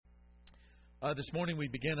This morning we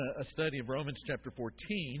begin a study of Romans chapter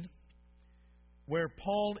 14, where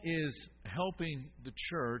Paul is helping the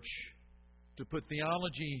church to put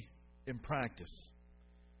theology in practice.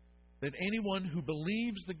 That anyone who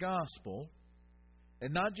believes the gospel,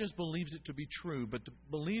 and not just believes it to be true, but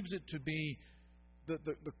believes it to be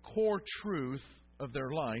the core truth of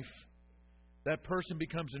their life, that person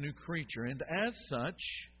becomes a new creature. And as such,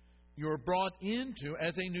 you are brought into,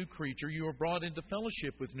 as a new creature, you are brought into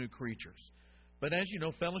fellowship with new creatures. But as you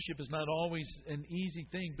know, fellowship is not always an easy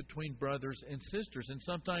thing between brothers and sisters. And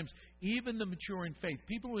sometimes even the mature in faith,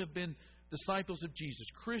 people who have been disciples of Jesus,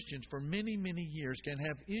 Christians for many, many years, can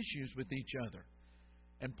have issues with each other.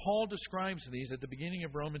 And Paul describes these at the beginning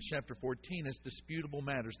of Romans chapter 14 as disputable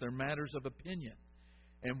matters. They're matters of opinion.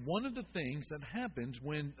 And one of the things that happens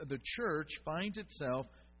when the church finds itself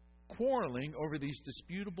quarreling over these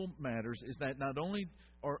disputable matters is that not only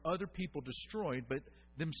are other people destroyed, but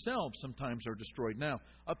themselves sometimes are destroyed. Now,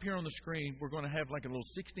 up here on the screen, we're going to have like a little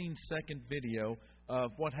 16-second video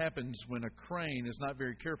of what happens when a crane is not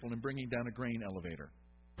very careful in bringing down a grain elevator.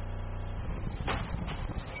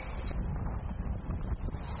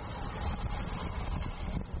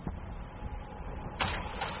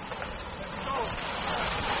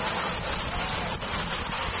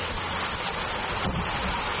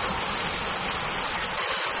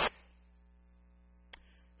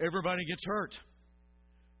 Everybody gets hurt.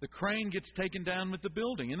 The crane gets taken down with the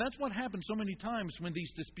building. And that's what happens so many times when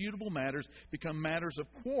these disputable matters become matters of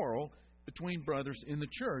quarrel between brothers in the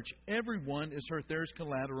church. Everyone is hurt. There's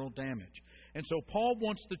collateral damage. And so Paul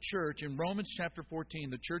wants the church in Romans chapter 14,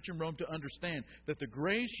 the church in Rome, to understand that the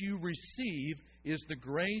grace you receive is the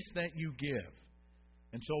grace that you give.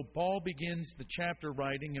 And so Paul begins the chapter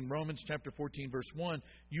writing in Romans chapter 14, verse 1,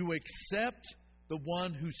 you accept the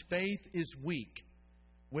one whose faith is weak,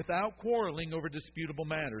 without quarreling over disputable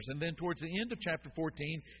matters. And then towards the end of chapter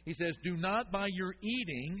 14, he says, do not by your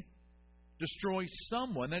eating destroy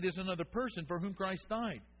someone, that is another person, for whom Christ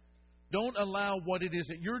died. Don't allow what it is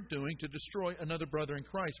that you're doing to destroy another brother in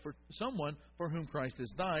Christ, for someone for whom Christ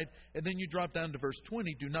has died. And then you drop down to verse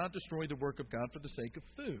 20, do not destroy the work of God for the sake of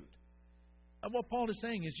food. And what Paul is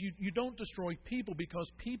saying is you don't destroy people because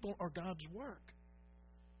people are God's work.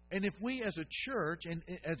 And if we as a church and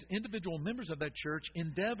as individual members of that church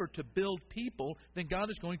endeavor to build people, then God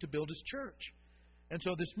is going to build His church. And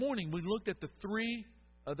so this morning we looked at the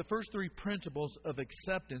first three principles of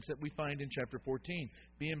acceptance that we find in chapter 14.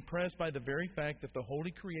 Be impressed by the very fact that the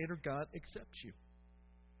Holy Creator God accepts you.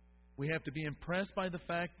 We have to be impressed by the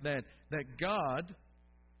fact that God,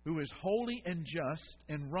 who is holy and just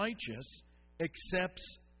and righteous,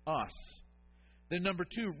 accepts us. Then number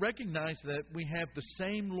two, recognize that we have the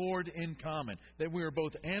same Lord in common, that we are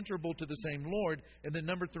both answerable to the same Lord. And then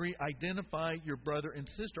number three, identify your brother and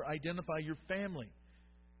sister, identify your family.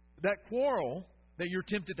 That quarrel that you're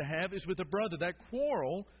tempted to have is with a brother. That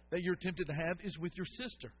quarrel that you're tempted to have is with your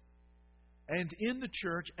sister. And in the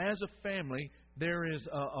church, as a family, there is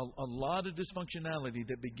a lot of dysfunctionality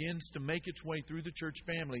that begins to make its way through the church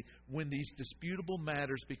family when these disputable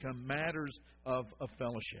matters become matters of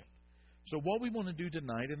fellowship. So what we want to do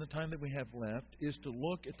tonight, in the time that we have left, is to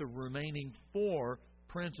look at the remaining four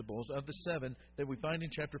principles of the seven that we find in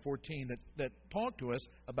chapter 14 that talk to us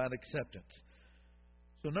about acceptance.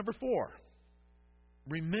 So number 4,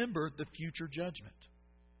 remember the future judgment.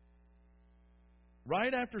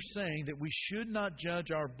 Right after saying that we should not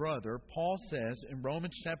judge our brother, Paul says in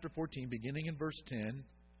Romans chapter 14, beginning in verse 10,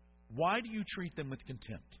 why do you treat them with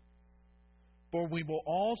contempt? For we will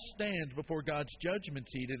all stand before God's judgment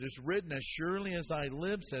seat. It is written, as surely as I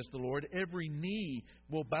live, says the Lord, every knee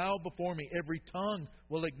will bow before me, every tongue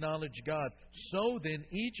will acknowledge God. So then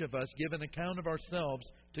each of us give an account of ourselves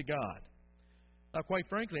to God. Now, quite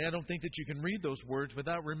frankly, I don't think that you can read those words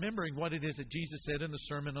without remembering what it is that Jesus said in the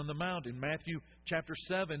Sermon on the Mount in Matthew chapter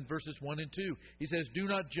 7, verses 1 and 2. He says, do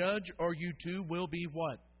not judge, or you too will be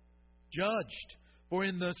what? Judged. For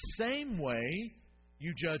in the same way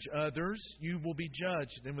you judge others, you will be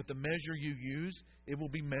judged. And with the measure you use, it will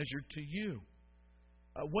be measured to you.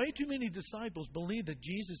 Way too many disciples believe that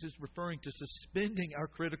Jesus is referring to suspending our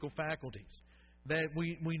critical faculties, that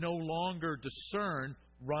we no longer discern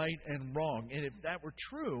right and wrong. And if that were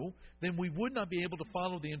true, then we would not be able to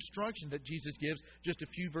follow the instruction that Jesus gives just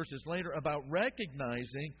a few verses later about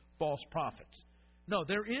recognizing false prophets. No,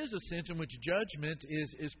 there is a sense in which judgment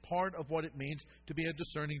is part of what it means to be a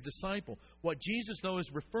discerning disciple. What Jesus, though, is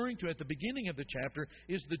referring to at the beginning of the chapter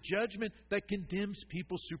is the judgment that condemns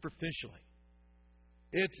people superficially.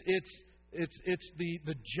 It's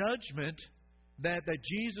the judgment that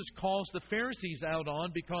Jesus calls the Pharisees out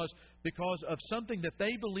on because of something that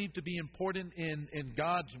they believe to be important in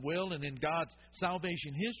God's will and in God's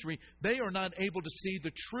salvation history. They are not able to see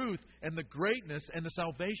the truth and the greatness and the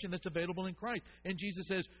salvation that's available in Christ. And Jesus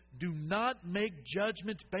says, do not make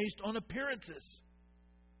judgments based on appearances,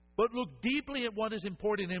 but look deeply at what is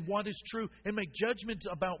important and what is true and make judgments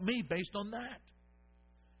about me based on that.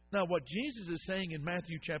 Now, what Jesus is saying in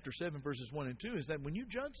Matthew chapter 7, verses 1 and 2 is that when you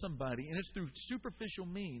judge somebody, and it's through superficial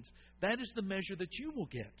means, that is the measure that you will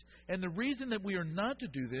get. And the reason that we are not to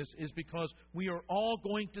do this is because we are all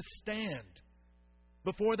going to stand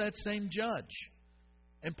before that same judge.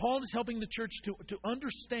 And Paul is helping the church to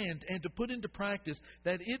understand and to put into practice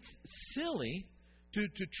that it's silly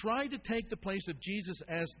to try to take the place of Jesus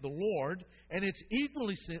as the Lord, and it's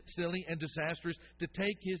equally silly and disastrous to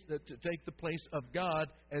take the place of God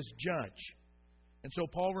as judge. And so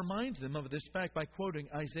Paul reminds them of this fact by quoting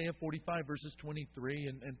Isaiah 45 verses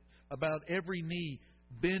 23 and about every knee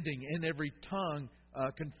bending and every tongue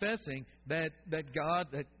confessing that God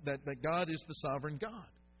is the sovereign God,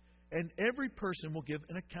 and every person will give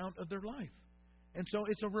an account of their life. And so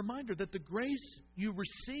it's a reminder that the grace you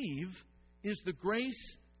receive is the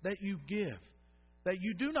grace that you give. That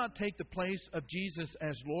you do not take the place of Jesus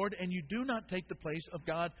as Lord, and you do not take the place of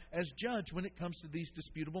God as judge when it comes to these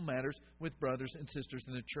disputable matters with brothers and sisters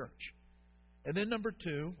in the church. And then number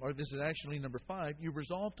 2, or this is actually number 5, you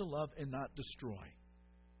resolve to love and not destroy.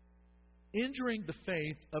 Injuring the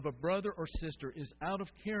faith of a brother or sister is out of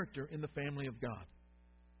character in the family of God.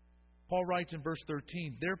 Paul writes in verse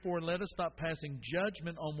 13, therefore let us stop passing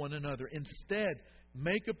judgment on one another. Instead,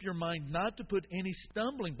 make up your mind not to put any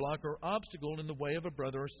stumbling block or obstacle in the way of a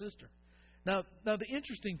brother or sister. Now, the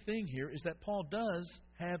interesting thing here is that Paul does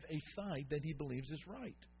have a side that he believes is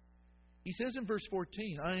right. He says in verse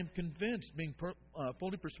 14, I am convinced, being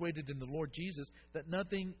fully persuaded in the Lord Jesus, that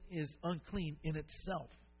nothing is unclean in itself.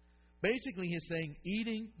 Basically, he's saying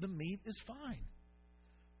eating the meat is fine.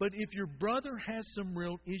 But if your brother has some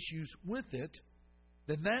real issues with it,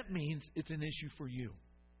 then that means it's an issue for you.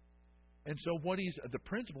 And so the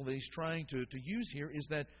principle that he's trying to use here is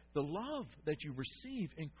that the love that you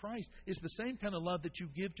receive in Christ is the same kind of love that you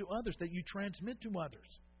give to others, that you transmit to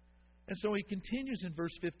others. And so he continues in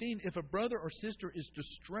verse 15, if a brother or sister is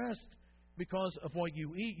distressed because of what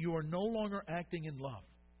you eat, you are no longer acting in love.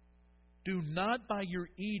 Do not by your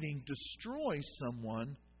eating destroy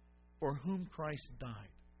someone for whom Christ died.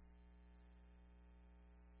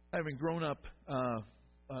 Having grown up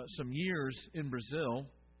some years in Brazil,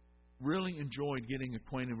 really enjoyed getting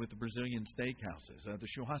acquainted with the Brazilian steakhouses, the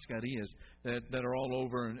churrascarias that are all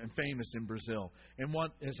over and famous in Brazil. And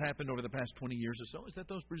what has happened over the past 20 years or so is that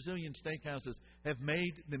those Brazilian steakhouses have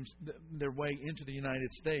made their way into the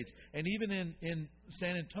United States. And even in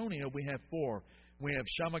San Antonio, we have 4. We have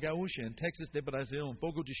Chama Gaúcha and Texas de Brasil and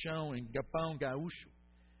Fogo de Chão and Gapão Gaúcho.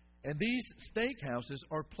 And these steakhouses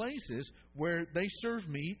are places where they serve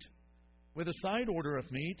meat with a side order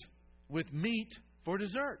of meat with meat for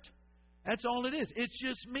dessert. That's all it is. It's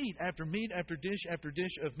just meat after dish after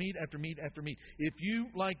dish of meat after meat after meat. If you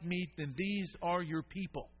like meat, then these are your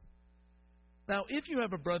people. Now, if you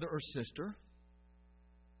have a brother or sister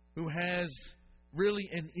who has really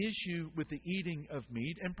an issue with the eating of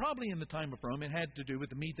meat, and probably in the time of Rome it had to do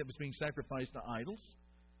with the meat that was being sacrificed to idols,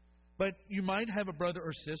 but you might have a brother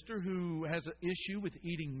or sister who has an issue with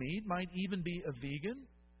eating meat, might even be a vegan,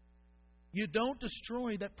 you don't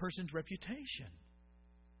destroy that person's reputation.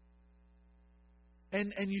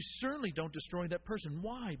 And you certainly don't destroy that person.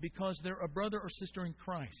 Why? Because they're a brother or sister in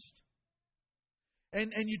Christ.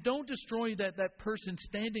 And you don't destroy that person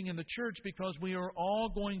standing in the church because we are all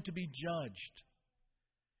going to be judged.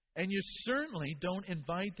 And you certainly don't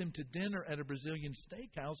invite them to dinner at a Brazilian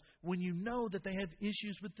steakhouse when you know that they have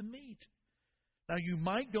issues with the meat. Now, you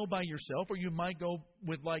might go by yourself or you might go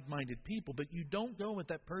with like-minded people, but you don't go with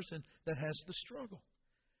that person that has the struggle.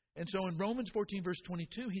 And so in Romans 14, verse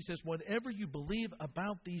 22, he says, whatever you believe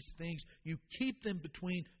about these things, you keep them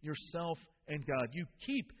between yourself and God. You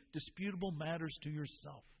keep disputable matters to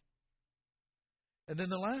yourself. And then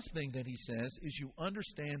the last thing that he says is you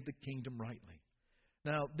understand the kingdom rightly.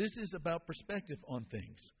 Now, this is about perspective on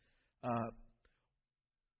things.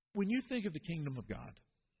 When you think of the kingdom of God,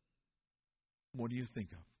 what do you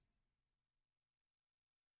think of?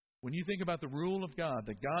 When you think about the rule of God,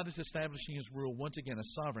 that God is establishing His rule once again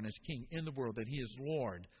as sovereign, as king in the world, that He is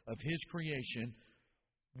Lord of His creation,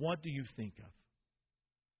 what do you think of?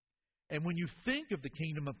 And when you think of the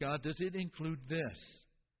kingdom of God, does it include this?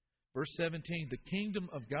 Verse 17, the kingdom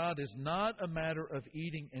of God is not a matter of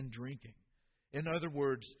eating and drinking. In other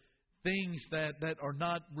words, things that are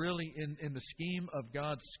not really in the scheme of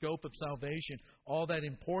God's scope of salvation all that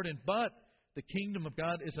important. But the kingdom of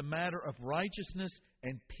God is a matter of righteousness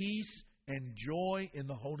and peace and joy in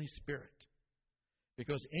the Holy Spirit.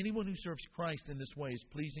 Because anyone who serves Christ in this way is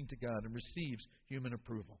pleasing to God and receives human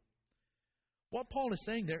approval. What Paul is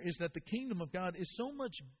saying there is that the kingdom of God is so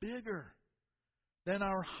much bigger than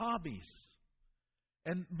our hobbies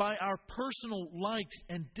and by our personal likes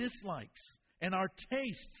and dislikes and our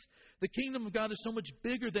tastes. The kingdom of God is so much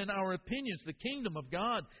bigger than our opinions. The kingdom of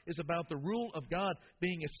God is about the rule of God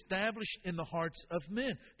being established in the hearts of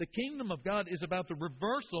men. The kingdom of God is about the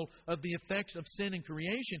reversal of the effects of sin in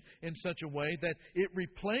creation in such a way that it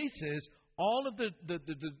replaces all of the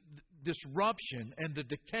disruption and the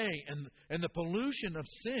decay and the pollution of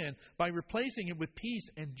sin by replacing it with peace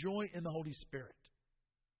and joy in the Holy Spirit.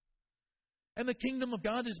 And the kingdom of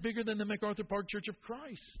God is bigger than the MacArthur Park Church of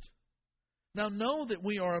Christ. Now know that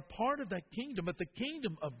we are a part of that kingdom, but the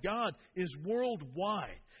kingdom of God is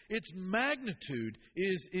worldwide. Its magnitude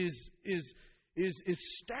is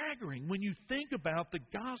staggering when you think about the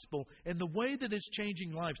gospel and the way that it's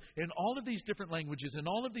changing lives in all of these different languages, in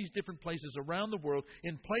all of these different places around the world,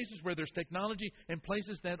 in places where there's technology, and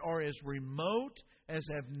places that are as remote as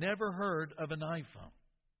have never heard of an iPhone.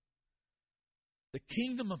 The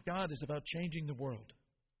kingdom of God is about changing the world.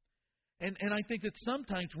 And I think that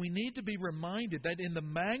sometimes we need to be reminded that in the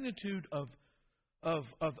magnitude of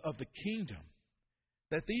the kingdom,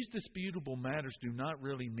 that these disputable matters do not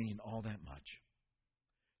really mean all that much.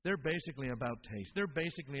 They're basically about taste. They're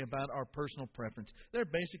basically about our personal preference. They're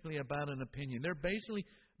basically about an opinion. They're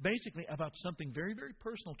basically about something very, very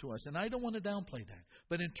personal to us. And I don't want to downplay that.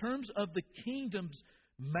 But in terms of the kingdom's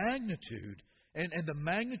magnitude and the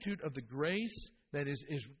magnitude of the grace that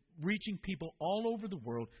is reaching people all over the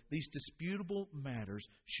world, these disputable matters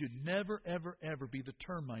should never, ever, ever be the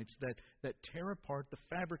termites that tear apart the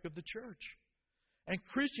fabric of the church. And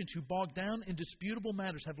Christians who bog down in disputable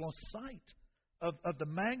matters have lost sight of the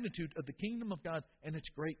magnitude of the kingdom of God and its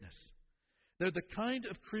greatness. They're the kind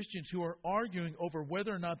of Christians who are arguing over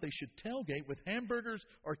whether or not they should tailgate with hamburgers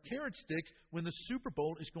or carrot sticks when the Super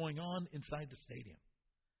Bowl is going on inside the stadium.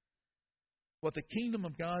 What the kingdom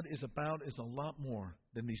of God is about is a lot more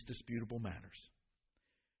than these disputable matters.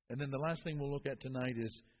 And then the last thing we'll look at tonight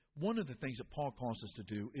is one of the things that Paul calls us to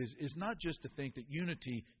do is not just to think that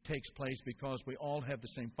unity takes place because we all have the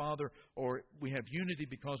same Father, or we have unity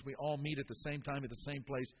because we all meet at the same time at the same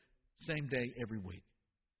place, same day every week.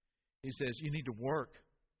 He says you need to work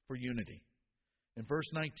for unity. In verse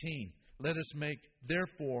 19, let us make,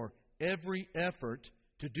 therefore, every effort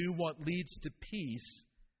to do what leads to peace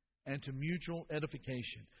and to mutual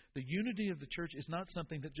edification. The unity of the church is not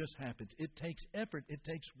something that just happens. It takes effort, it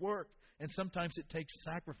takes work, and sometimes it takes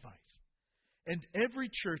sacrifice. And every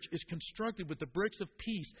church is constructed with the bricks of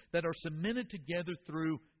peace that are cemented together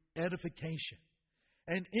through edification.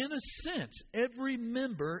 And in a sense, every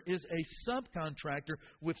member is a subcontractor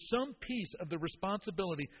with some piece of the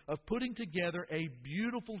responsibility of putting together a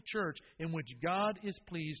beautiful church in which God is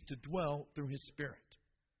pleased to dwell through His Spirit.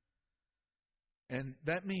 And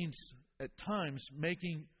that means at times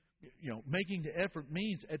making the effort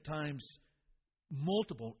means at times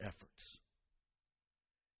multiple efforts.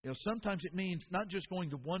 Sometimes it means not just going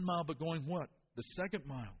the 1 mile, but going what? The 2nd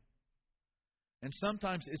mile. And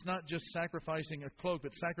sometimes it's not just sacrificing a cloak,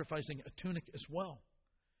 but sacrificing a tunic as well.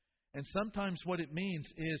 And sometimes what it means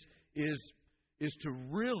is to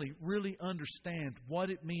really, really understand what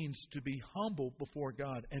it means to be humble before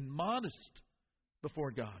God and modest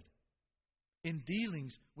before God in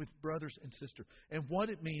dealings with brothers and sisters. And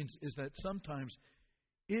what it means is that sometimes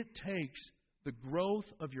it takes the growth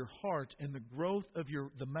of your heart and the growth of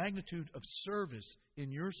the magnitude of service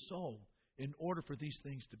in your soul in order for these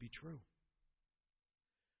things to be true.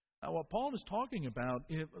 Now, what Paul is talking about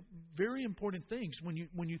is very important things when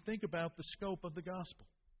you think about the scope of the gospel.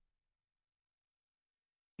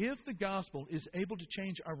 If the gospel is able to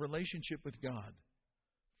change our relationship with God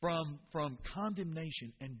from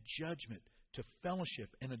condemnation and judgment to fellowship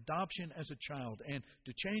and adoption as a child, and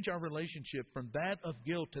to change our relationship from that of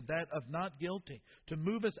guilt to that of not guilty, to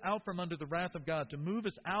move us out from under the wrath of God, to move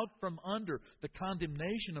us out from under the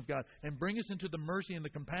condemnation of God, and bring us into the mercy and the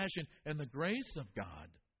compassion and the grace of God,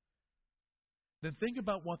 then think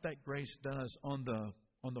about what that grace does on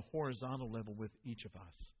the horizontal level with each of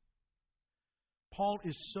us. Paul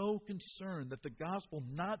is so concerned that the gospel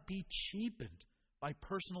not be cheapened by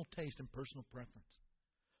personal taste and personal preference.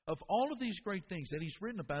 Of all of these great things that he's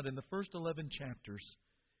written about in the first 11 chapters,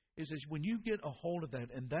 is when you get a hold of that,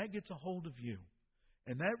 and that gets a hold of you,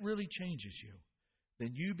 and that really changes you,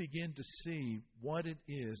 then you begin to see what it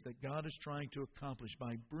is that God is trying to accomplish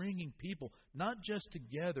by bringing people, not just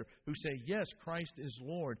together, who say, yes, Christ is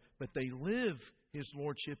Lord, but they live His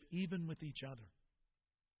Lordship even with each other.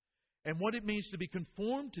 And what it means to be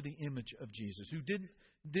conformed to the image of Jesus, who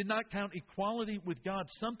did not count equality with God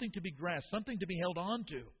something to be grasped, something to be held on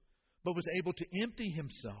to, but was able to empty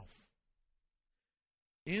Himself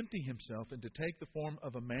and to take the form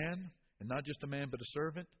of a man, and not just a man, but a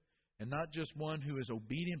servant, and not just one who is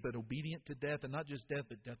obedient, but obedient to death, and not just death,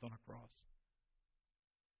 but death on a cross.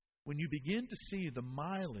 When you begin to see the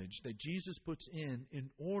mileage that Jesus puts in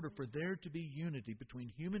order for there to be unity between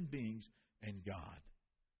human beings and God,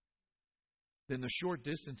 then the short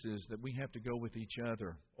distances that we have to go with each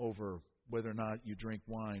other over whether or not you drink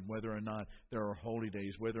wine, whether or not there are holy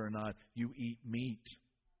days, whether or not you eat meat,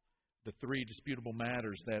 the three disputable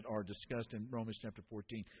matters that are discussed in Romans chapter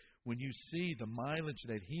 14, when you see the mileage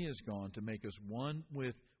that He has gone to make us one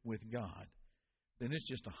with God, then it's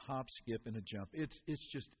just a hop, skip, and a jump. It's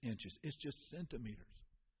just inches. It's just centimeters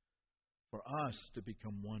for us to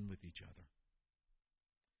become one with each other.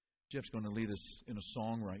 Jeff's going to lead us in a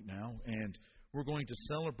song right now, and we're going to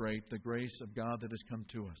celebrate the grace of God that has come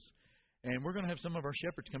to us. And we're going to have some of our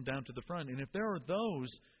shepherds come down to the front. And if there are those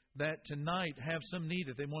that tonight have some need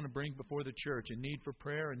that they want to bring before the church, a need for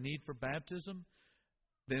prayer, a need for baptism,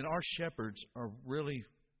 then our shepherds are really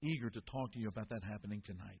eager to talk to you about that happening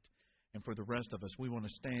tonight. And for the rest of us, we want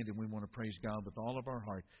to stand and we want to praise God with all of our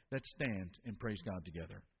heart. Let's stand and praise God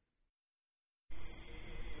together.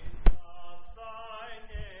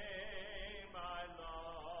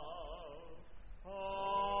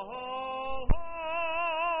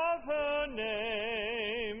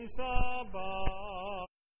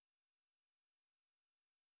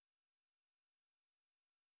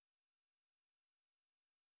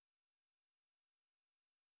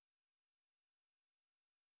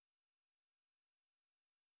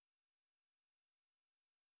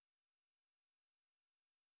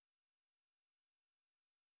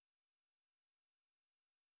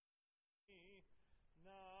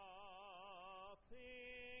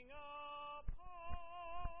 Nothing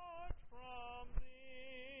apart from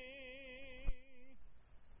Thee,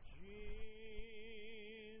 Jesus,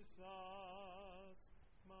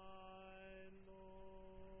 my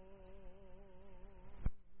Lord.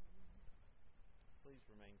 Please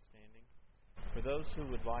remain standing. For those who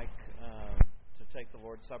would like to take the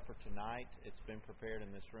Lord's Supper tonight, it's been prepared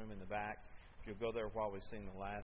in this room in the back. If you'll go there while we sing the last